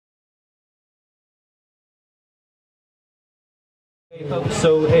Hey folks,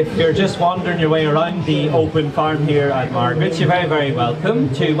 so if you're just wandering your way around the open farm here at Margaret's, you're very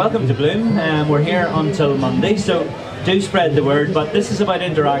welcome to Bloom. We're here until Monday, so do spread the word. But this is about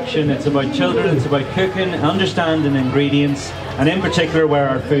interaction, it's about children, it's about cooking, understanding ingredients, and in particular where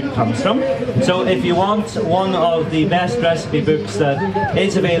our food comes from. So if you want one of the best recipe books that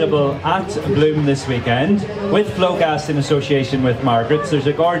is available at Bloom this weekend, with Flogas in association with Margaret's, there's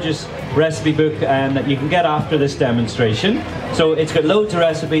a gorgeous recipe book that you can get after this demonstration. So it's got loads of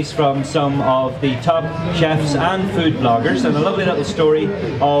recipes from some of the top chefs and food bloggers, and a lovely little story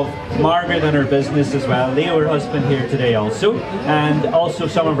of Margaret and her business as well. Leo, her husband, here today also, and also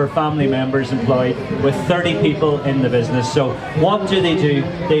some of her family members employed, with 30 people in the business. So what do?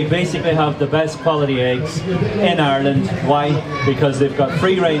 They basically have the best quality eggs in Ireland. Why? Because they've got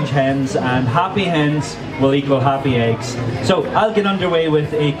free-range hens, and happy hens will equal happy eggs. So I'll get underway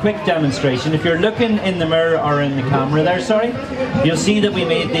with a quick demonstration. If you're looking in the mirror or in the camera there, sorry, you'll see that we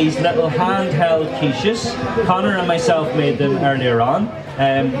made these little handheld quiches. Connor and myself made them earlier on.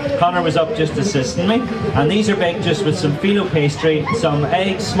 Connor was up just assisting me, and these are baked just with some phyllo pastry, some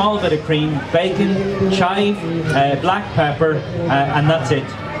eggs, small bit of cream, bacon, chive, black pepper, and that's it.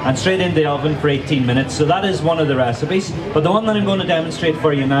 And straight in the oven for 18 minutes. So that is one of the recipes. But the one that I'm going to demonstrate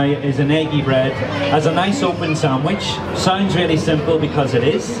for you now is an eggy bread as a nice open sandwich. Sounds really simple because it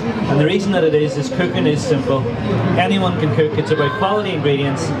is. And the reason that it is cooking is simple. Anyone can cook. It's about quality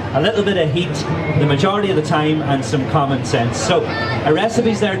ingredients, a little bit of heat the majority of the time, and some common sense. So a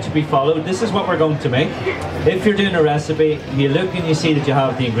recipe's there to be followed. This is what we're going to make. If you're doing a recipe, you look and you see that you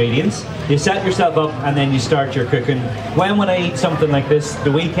have the ingredients. You set yourself up and then you start your cooking. When would I eat something like this?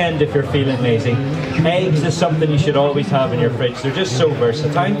 The weekend, if you're feeling lazy. Eggs is something you should always have in your fridge. They're just so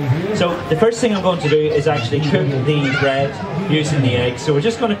versatile. So the first thing I'm going to do is actually cook the bread using the eggs. So we're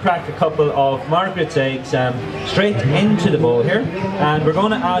just going to crack a couple of Margaret's eggs straight into the bowl here, and we're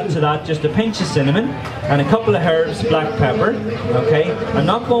going to add to that just a pinch of cinnamon and a couple of herbs, black pepper. Okay, I'm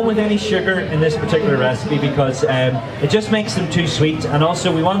not going with any sugar in this particular recipe because it just makes them too sweet, and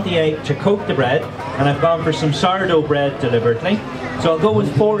also we want the egg to coat the bread, and I've gone for some sourdough bread deliberately. So I'll go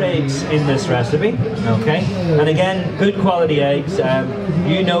with 4 eggs in this recipe, okay? And again, good quality eggs.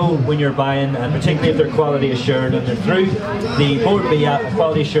 You know when you're buying, and particularly if they're quality assured and they're through the Board B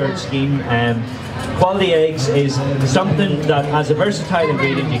quality assured scheme. Quality eggs is something that, as a versatile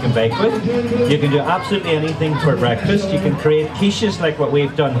ingredient, you can bake with. You can do absolutely anything for breakfast. You can create quiches like what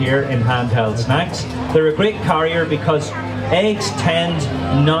we've done here in handheld snacks. They're a great carrier because eggs tend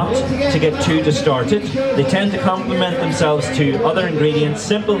not to get too distorted. They tend to complement themselves to other ingredients,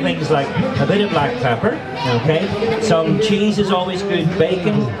 simple things like a bit of black pepper, okay? Some cheese is always good,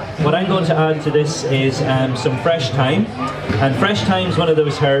 bacon. What I'm going to add to this is some fresh thyme. And fresh thyme is one of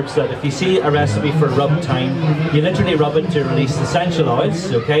those herbs that if you see a recipe for rubbed thyme, you literally rub it to release essential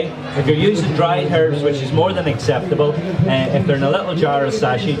oils, okay? If you're using dried herbs, which is more than acceptable, if they're in a little jar or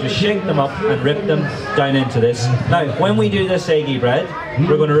sachet, just shake them up and rip them down into this. Now, when we do this eggy bread,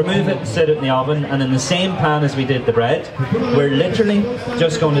 we're going to remove it and sit it in the oven, and in the same pan as we did the bread, we're literally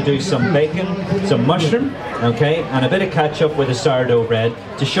just going to do some bacon, some mushroom, okay, and a bit of ketchup with a sourdough bread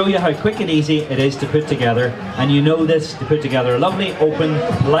to show you how quick and easy it is to put together. And you know this, to put together a lovely, open,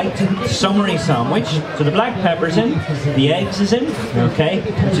 light, summery sandwich. So the black pepper's in, the eggs is in, okay,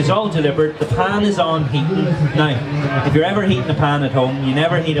 which is all deliberate. The pan is on heating. Now, if you're ever heating a pan at home, you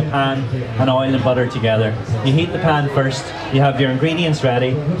never heat a pan and oil and butter together. You heat the pan first, you have your ingredients ready,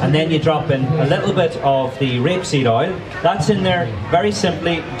 and then you drop in a little bit of the rapeseed oil. That's in there very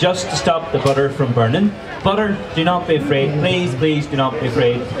simply just to stop the butter from burning. Butter, do not be afraid, please do not be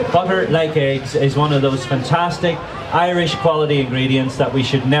afraid. Butter, like eggs, is one of those fantastic Irish quality ingredients that we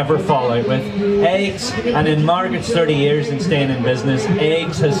should never fall out with. Eggs, and in Margaret's 30 years in staying in business,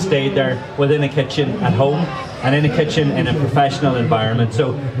 eggs has stayed there within a kitchen at home and in a kitchen in a professional environment.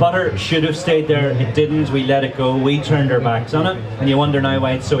 So butter should have stayed there, it didn't, we let it go, we turned our backs on it, and you wonder now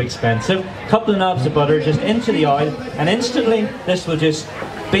why it's so expensive. A couple of knobs of butter just into the oil, and instantly this will just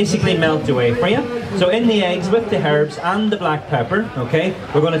basically melt away for you. So in the eggs with the herbs and the black pepper, okay,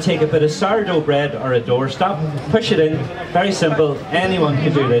 we're going to take a bit of sourdough bread or a doorstop, push it in, very simple, anyone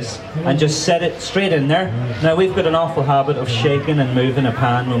can do this, and just set it straight in there. Now we've got an awful habit of shaking and moving a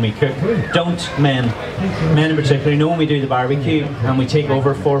pan when we cook. Don't men in particular, you know when we do the barbecue and we take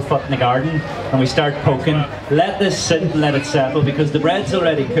over 4 foot in the garden and we start poking, let this sit and let it settle, because the bread's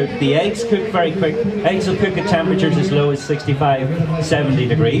already cooked. The eggs cook very quick. Eggs will cook at temperatures as low as 65, 70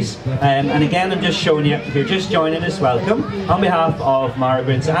 degrees. degrees. And again, I'm just showing you, if you're just joining us, welcome. On behalf of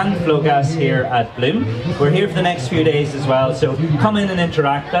Margarets and Flogas here at Bloom, we're here for the next few days as well, so come in and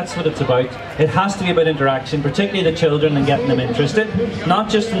interact. That's what it's about. It has to be about interaction, particularly the children, and getting them interested, not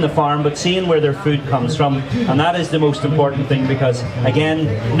just in the farm, but seeing where their food comes from. And that is the most important thing, because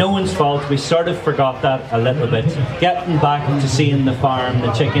again, no one's fault. We sort of forgot that a little bit. Getting back to seeing the farm,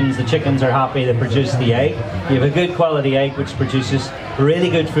 the chickens are happy, they produce the egg. You have a good quality egg which produces really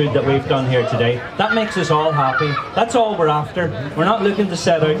good food that we've done here today. That makes us all happy. That's all we're after. We're not looking to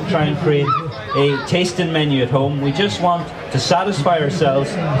set out and try and create a tasting menu at home. We just want to satisfy ourselves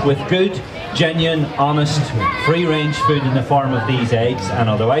with good, genuine, honest, free-range food in the form of these eggs and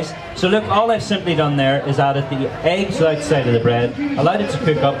otherwise. So look, all I've simply done there is added the eggs outside of the bread, allowed it to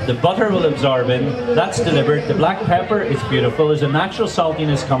cook up, the butter will absorb in, that's delivered, the black pepper is beautiful, there's a natural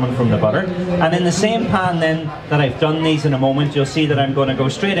saltiness coming from the butter, and in the same pan then that I've done these in a moment, you'll see that I'm going to go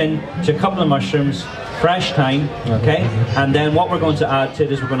straight in to a couple of mushrooms, fresh thyme, okay, and then what we're going to add to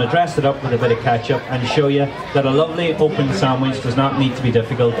it is we're going to dress it up with a bit of ketchup and show you that a lovely open sandwich does not need to be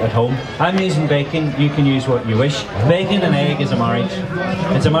difficult at home. I'm using bacon, you can use what you wish. Bacon and egg is a marriage.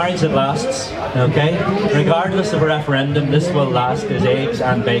 It's a marriage that lasts, okay? Regardless of a referendum, this will last as eggs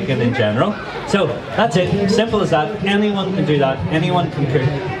and bacon in general. So that's it, simple as that. Anyone can do that, anyone can cook.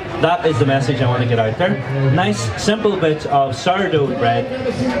 That is the message I want to get out there. Nice, simple bit of sourdough bread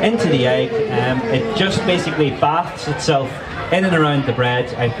into the egg. It just basically baths itself in and around the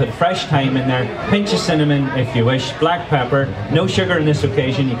bread. I put fresh thyme in there, pinch of cinnamon if you wish, black pepper, no sugar on this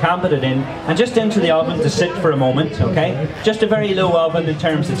occasion, you can put it in, and just into the oven to sit for a moment, okay? Just a very low oven in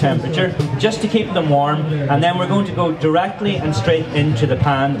terms of temperature, just to keep them warm, and then we're going to go directly and straight into the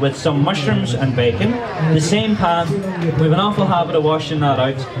pan with some mushrooms and bacon. The same pan, we have an awful habit of washing that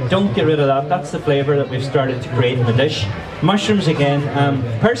out. Don't get rid of that, that's the flavour that we've started to create in the dish. Mushrooms again,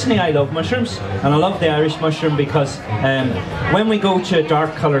 personally I love mushrooms, and I love the Irish mushroom because when we go to a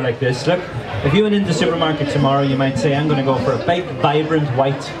dark colour like this, look, if you went into the supermarket tomorrow, you might say, I'm going to go for a big, vibrant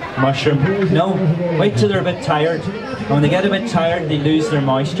white mushroom. No, wait till they're a bit tired. And when they get a bit tired, they lose their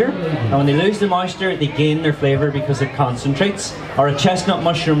moisture. And when they lose the moisture, they gain their flavour because it concentrates. Or a chestnut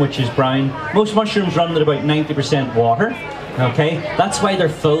mushroom, which is brown. Most mushrooms run at about 90% water. Okay, that's why they're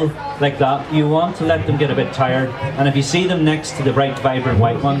full like that. You want to let them get a bit tired, and if you see them next to the bright vibrant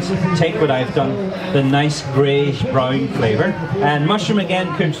white ones, take what I've done, the nice greyish brown flavour. And mushroom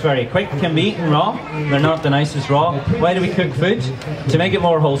again cooks very quick, can be eaten raw, they're not the nicest raw. Why do we cook food? To make it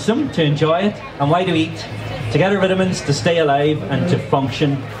more wholesome, to enjoy it. And why do we eat? To get our vitamins, to stay alive and to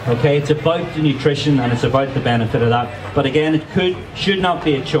function. Okay, it's about the nutrition and it's about the benefit of that. But again, it should not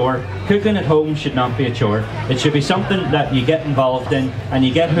be a chore. Cooking at home should not be a chore. It should be something that you get involved in and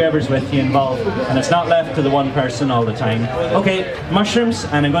you get whoever's with you involved, and it's not left to the one person all the time. Okay, mushrooms,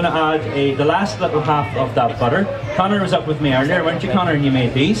 and I'm going to add the last little half of that butter. Connor was up with me earlier, weren't you, Connor? And you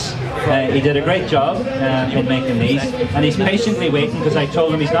made these. He did a great job in making these, and he's patiently waiting because I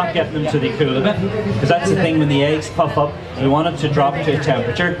told him he's not getting them till they cool a bit, because that's the thing, when the eggs puff up, we want it to drop to a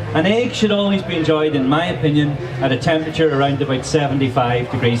temperature. An egg should always be enjoyed, in my opinion, at a temperature around about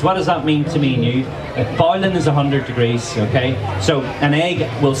 75 degrees. What does that mean to me and you? Boiling is 100 degrees, okay? So an egg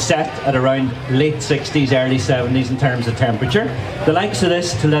will set at around late 60s, early 70s in terms of temperature. The likes of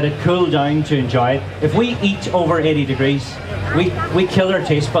this, to let it cool down to enjoy it. If we eat over 80 degrees, we kill our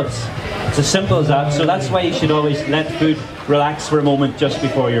taste buds. It's as simple as that. So that's why you should always let food relax for a moment just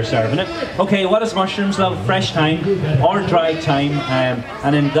before you're serving it. Okay, what does mushrooms love? Fresh thyme or dry thyme,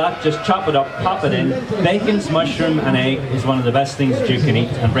 and in that just chop it up, pop it in. Bacon's, mushroom and egg is one of the best things that you can eat,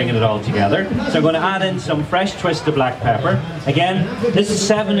 and bringing it all together. So I'm going to add in some fresh twisted black pepper. Again, this is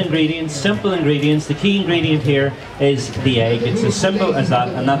 7 ingredients, simple ingredients. The key ingredient here is the egg. It's as simple as that,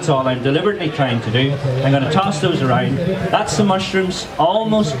 and that's all I'm deliberately trying to do. I'm going to toss those around. That's the mushrooms,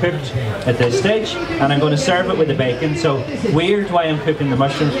 almost cooked at this stage, and I'm going to serve it with the bacon. So weird why I'm cooking the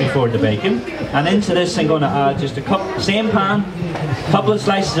mushrooms before the bacon. And into this I'm going to add just a cup, same pan, couple of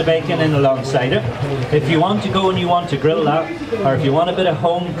slices of bacon in alongside it. If you want to go and you want to grill that, or if you want a bit of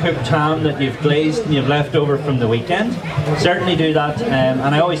home cooked ham that you've glazed and you've left over from the weekend, certainly do that. And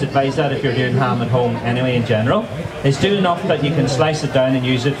I always advise that if you're doing ham at home anyway in general. It's do enough that you can slice it down and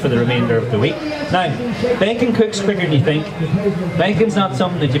use it for the remainder of the week. Now, bacon cooks quicker than you think. Bacon's not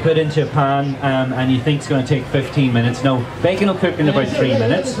something that you put into a pan and you think it's going to take 15 minutes. No, bacon will cook in about 3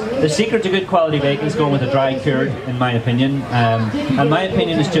 minutes. The secret to good quality bacon is going with a dry cured, in my opinion. And my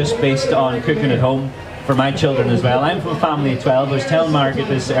opinion is just based on cooking at home for my children as well. I'm from a family of 12. I was telling Margaret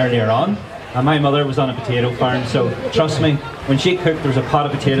this earlier on. And my mother was on a potato farm, so trust me, when she cooked, there was a pot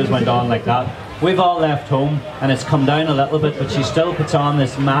of potatoes went on like that. we've all left home and it's come down a little bit, but she still puts on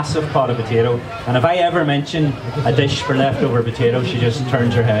this massive pot of potato, and if I ever mention a dish for leftover potatoes, she just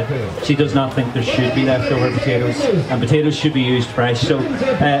turns her head. She does not think there should be leftover potatoes, and potatoes should be used fresh. So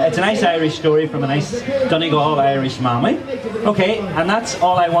it's a nice Irish story from a nice Donegal Irish mammy. Okay, and that's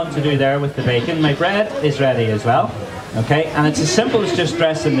all I want to do there with the bacon. My bread is ready as well. Okay, and it's as simple as just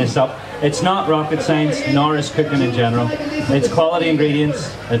dressing this up. It's not rocket science, nor is cooking in general. It's quality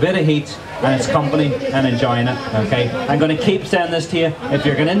ingredients, a bit of heat, and it's company and enjoying it. Okay, I'm going to keep saying this to you. If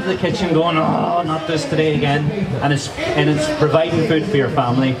you're going into the kitchen going, oh, not this today again, and it's providing food for your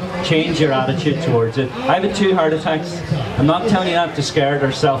family, change your attitude towards it. I've had 2 heart attacks. I'm not telling you that to scare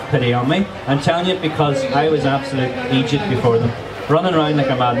or self-pity on me. I'm telling you it because I was absolute Egypt before them. Running around like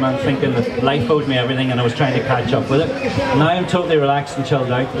a madman thinking that life owed me everything and I was trying to catch up with it. Now I'm totally relaxed and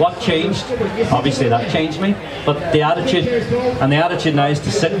chilled out. What changed? Obviously that changed me, but the attitude, and the attitude now is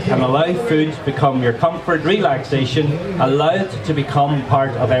to sit and allow food to become your comfort, relaxation, allow it to become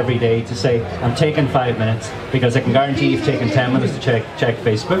part of every day, to say, I'm taking 5 minutes, because I can guarantee you've taken 10 minutes to check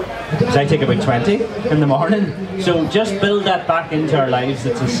Facebook, because I take about 20 in the morning. So just build that back into our lives.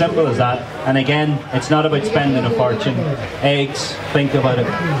 It's as simple as that. And again, it's not about spending a fortune. Eggs, think about it,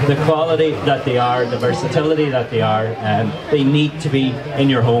 the quality that they are, the versatility that they are, they need to be in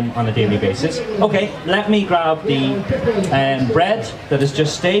your home on a daily basis. Okay, let me grab the bread that has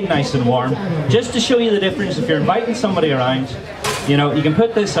just stayed nice and warm, just to show you the difference. If you're inviting somebody around, you know, you can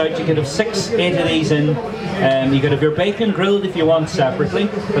put this out, you could have 6, 8 of these in, you could have your bacon grilled if you want separately,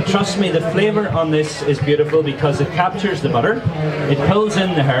 but trust me, the flavour on this is beautiful because it captures the butter, it pulls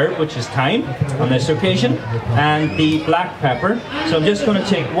in the herb, which is thyme on this occasion, and the black pepper. So I'm just going to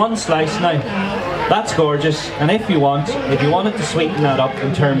take 1 slice now. That's gorgeous, and if you wanted to sweeten that up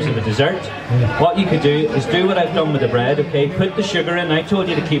in terms of a dessert, what you could do is do what I've done with the bread, okay? Put the sugar in. I told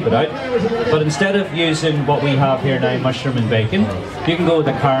you to keep it out, but instead of using what we have here now, mushroom and bacon, you can go with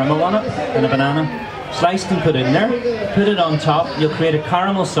a caramel on it and a banana. Sliced and put in there, put it on top, you'll create a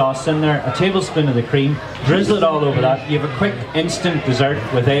caramel sauce in there, a tablespoon of the cream, drizzle it all over that. You have a quick instant dessert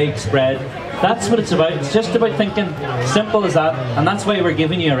with eggs, bread. That's what it's about. It's just about thinking, simple as that, and that's why we're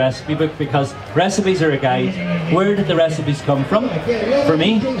giving you a recipe book, because recipes are a guide. Where did the recipes come from? For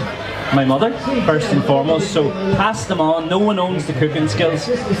me, my mother, first and foremost, so pass them on. No one owns the cooking skills.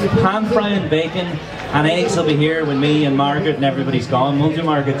 Pan frying bacon and eggs will be here when me and Margaret and everybody's gone, won't you,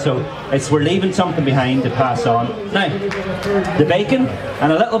 Margaret? So we're leaving something behind to pass on. Now, the bacon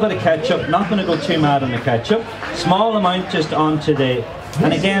and a little bit of ketchup, not going to go too mad on the ketchup, small amount just onto the,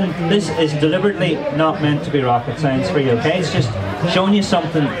 and again, this is deliberately not meant to be rocket science for you, okay? It's just showing you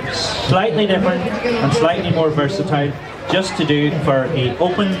something slightly different and slightly more versatile, just to do for a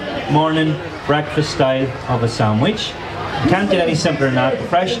open morning breakfast style of a sandwich. You can't get any simpler than that.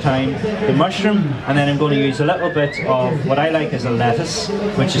 Fresh thyme, the mushroom, and then I'm going to use a little bit of what I like as a lettuce,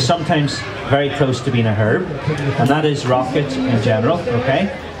 which is sometimes very close to being a herb, and that is rocket in general,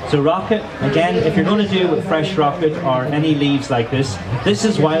 okay? So rocket, again, if you're going to do fresh rocket or any leaves like this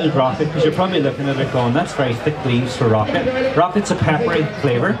is wild rocket, because you're probably looking at it going, that's very thick leaves for rocket. Rocket's a peppery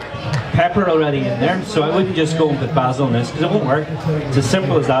flavour. Pepper already in there, so I wouldn't just go and put basil in this because it won't work. It's as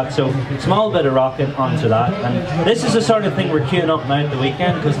simple as that. So small bit of rocket onto that, and this is the sort of thing we're queuing up now at the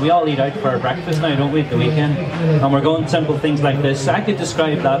weekend, because we all eat out for our breakfast now, don't we, at the weekend? And we're going simple things like this. I could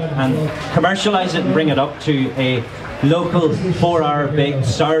describe that and commercialise it and bring it up to a local 4-hour baked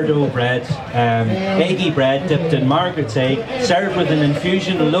sourdough bread, eggy bread dipped in Margaret's egg, served with an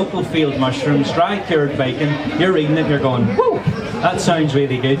infusion of local field mushrooms, dry cured bacon. You're reading it and you're going, whoo! That sounds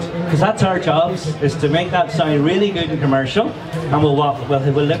really good, because that's our jobs, is to make that sound really good and commercial, and we'll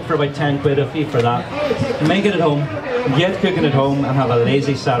look for about 10 quid a fee for that. Make it at home, get cooking at home, and have a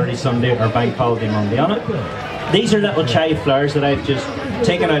lazy Saturday, Sunday or bank holiday Monday on it. These are little chive flowers that I've just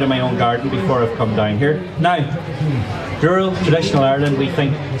taken out of my own garden before I've come down here. Now, rural, traditional Ireland, we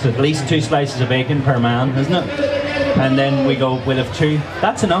think it's at least 2 slices of bacon per man, isn't it? And then we go, we'll have 2.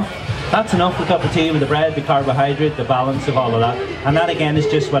 That's enough. That's enough. A cup of tea with the bread, the carbohydrate, the balance of all of that. And that again is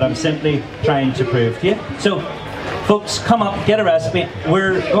just what I'm simply trying to prove to you. So, folks, come up, get a recipe.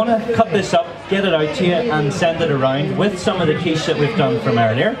 We're going to cut this up, get it out to you and send it around with some of the quiche that we've done from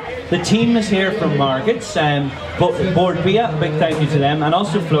earlier. The team is here from Margarets, Board Pia, big thank you to them, and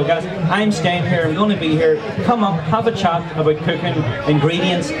also Flogas. I'm staying here, I'm going to be here. Come up, have a chat about cooking,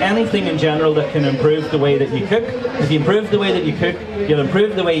 ingredients, anything in general that can improve the way that you cook. If you improve the way that you cook, you'll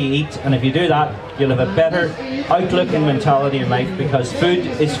improve the way you eat, and if you do that, you'll have a better outlook and mentality in life, because food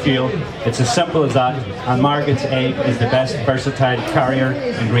is fuel. It's as simple as that, and Margaret's egg is the best versatile carrier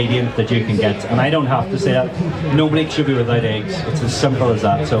ingredient that you can get. And I don't have to say that. Nobody should be without eggs. It's as simple as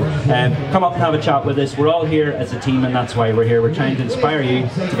that. So come up and have a chat with us. We're all here as a team, and that's why we're here. We're trying to inspire you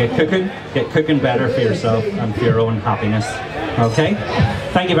to get cooking better for yourself and for your own happiness. Okay?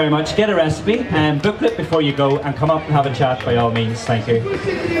 Thank you very much. Get a recipe and booklet before you go, and come up and have a chat by all means. Thank you.